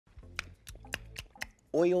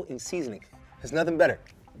Oil and seasoning. There's nothing better.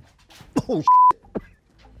 Oh,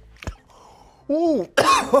 ooh.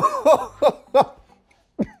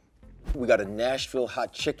 We got a Nashville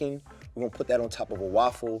hot chicken. We're gonna put that on top of a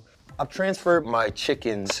waffle. I've transferred my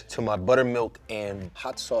chickens to my buttermilk and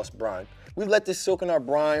hot sauce brine. We've let this soak in our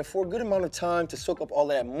brine for a good amount of time to soak up all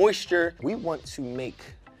that moisture. We want to make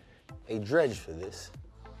a dredge for this.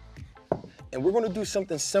 And we're gonna do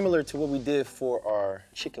something similar to what we did for our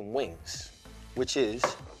chicken wings, which is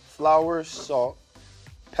flour, salt,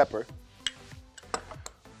 pepper.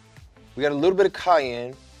 We got a little bit of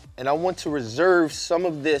cayenne, and I want to reserve some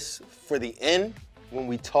of this for the end when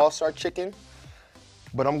we toss our chicken.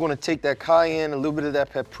 But I'm gonna take that cayenne, a little bit of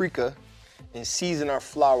that paprika, and season our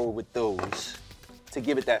flour with those to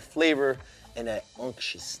give it that flavor and that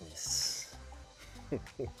unctuousness.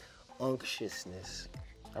 Unctuousness.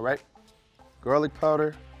 All right? Garlic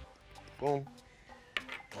powder, boom.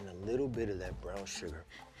 And a little bit of that brown sugar,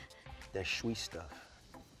 that sweet stuff.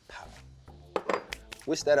 Pow.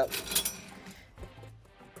 Whisk that up.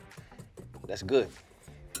 That's good.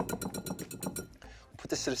 Put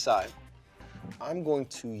this to the side. I'm going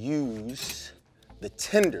to use the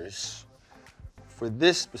tenders for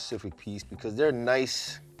this specific piece because they're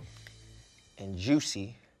nice and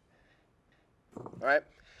juicy. All right,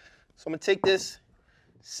 so I'm gonna take this,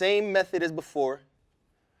 same method as before,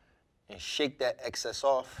 and shake that excess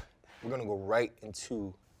off. We're gonna go right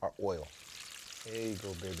into our oil. There you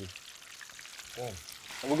go, baby. Boom.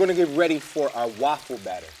 And we're gonna get ready for our waffle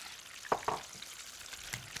batter.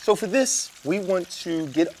 So for this, we want to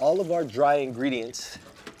get all of our dry ingredients,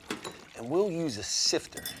 and we'll use a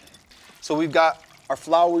sifter. So we've got our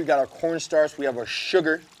flour, we've got our cornstarch, we have our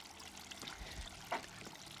sugar.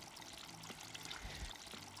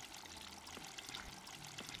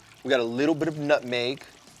 We got a little bit of nutmeg,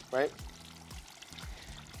 right?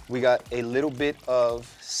 We got a little bit of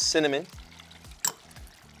cinnamon,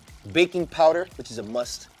 baking powder, which is a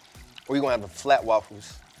must, or you're gonna have a flat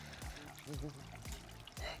waffles.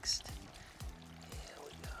 Next, here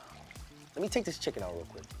we go. Let me take this chicken out real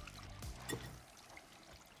quick.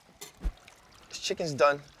 This chicken's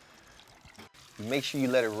done. Make sure you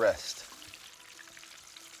let it rest.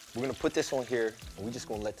 We're gonna put this on here, and we're just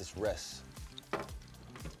gonna let this rest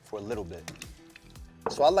for a little bit.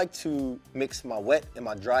 So I like to mix my wet and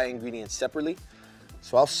my dry ingredients separately.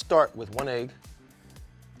 So I'll start with 1 egg.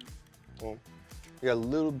 Boom. We got a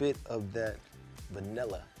little bit of that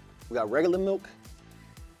vanilla. We got regular milk,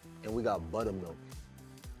 and we got buttermilk.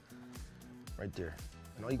 Right there.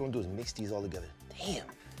 And all you're gonna do is mix these all together. Damn.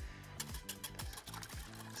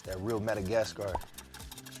 It's that real Madagascar,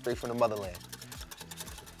 straight from the motherland.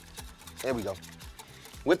 There we go.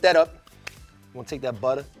 Whip that up. I'm gonna take that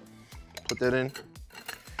butter, put that in.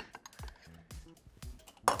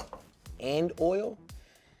 And oil,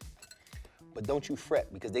 but don't you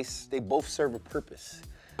fret because they both serve a purpose.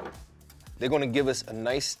 They're gonna give us a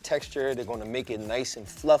nice texture, they're gonna make it nice and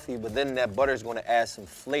fluffy, but then that butter is gonna add some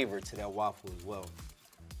flavor to that waffle as well.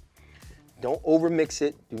 Don't overmix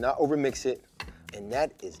it, do not overmix it, and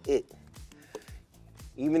that is it.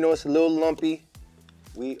 Even though it's a little lumpy,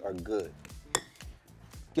 we are good.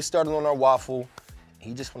 Get started on our waffle, and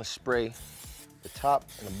you just wanna spray the top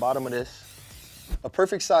and the bottom of this. A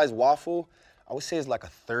perfect size waffle, I would say is like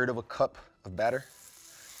 1/3 of a cup of batter.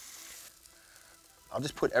 I'll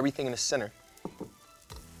just put everything in the center.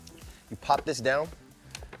 You pop this down,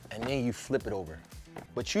 and then you flip it over.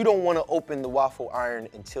 But you don't wanna open the waffle iron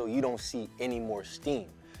until you don't see any more steam,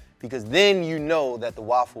 because then you know that the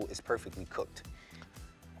waffle is perfectly cooked.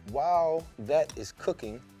 While that is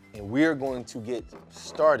cooking, and we're going to get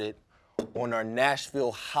started on our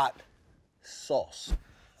Nashville hot sauce.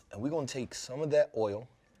 And we're gonna take some of that oil,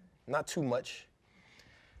 not too much.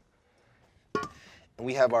 And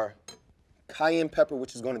we have our cayenne pepper,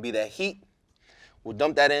 which is gonna be that heat. We'll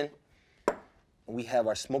dump that in. And we have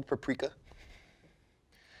our smoked paprika.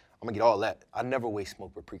 I'm gonna get all that. I never waste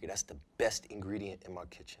smoked paprika. That's the best ingredient in my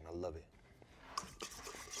kitchen. I love it.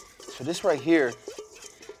 So this right here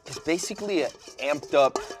is basically an amped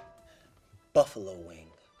up buffalo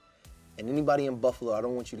wing. And anybody in Buffalo, I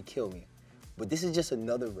don't want you to kill me, but this is just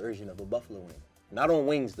another version of a buffalo wing. Not on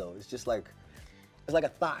wings though, it's just like, it's like a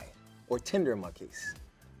thigh, or tender in my case.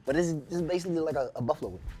 But this is basically like a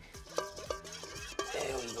buffalo wing.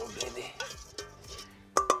 There we go, baby.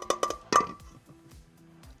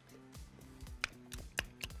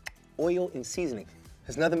 Oil and seasoning,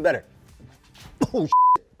 there's nothing better. Oh,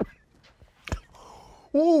 shit.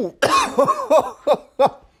 Ooh.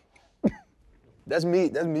 That's me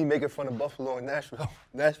making fun of Buffalo and Nashville.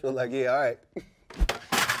 Nashville like, yeah, all right.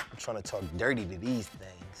 I'm trying to talk dirty to these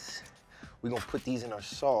things. We're gonna put these in our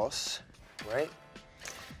sauce, right?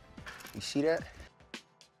 You see that?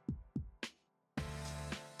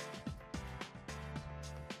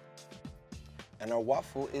 And our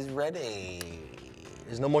waffle is ready.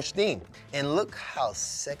 There's no more steam. And look how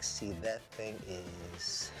sexy that thing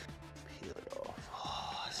is. Peel it off.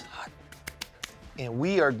 Oh, it's hot. And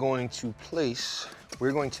we're going to place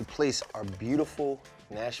our beautiful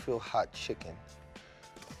Nashville hot chicken.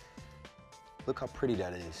 Look how pretty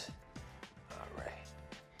that is. All right.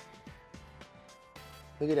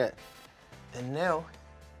 Look at that. And now,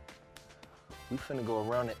 we finna go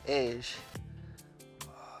around the edge.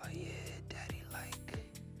 Oh yeah, daddy like.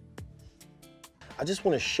 I just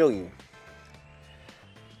wanna show you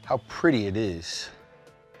how pretty it is.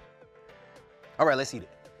 All right, let's eat it.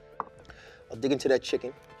 I'll dig into that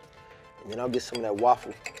chicken, and then I'll get some of that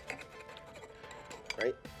waffle.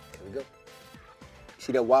 Right, here we go.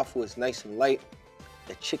 See that waffle is nice and light.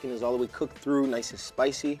 That chicken is all the way cooked through, nice and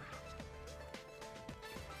spicy.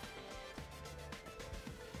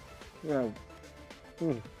 Yeah,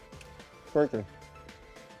 working.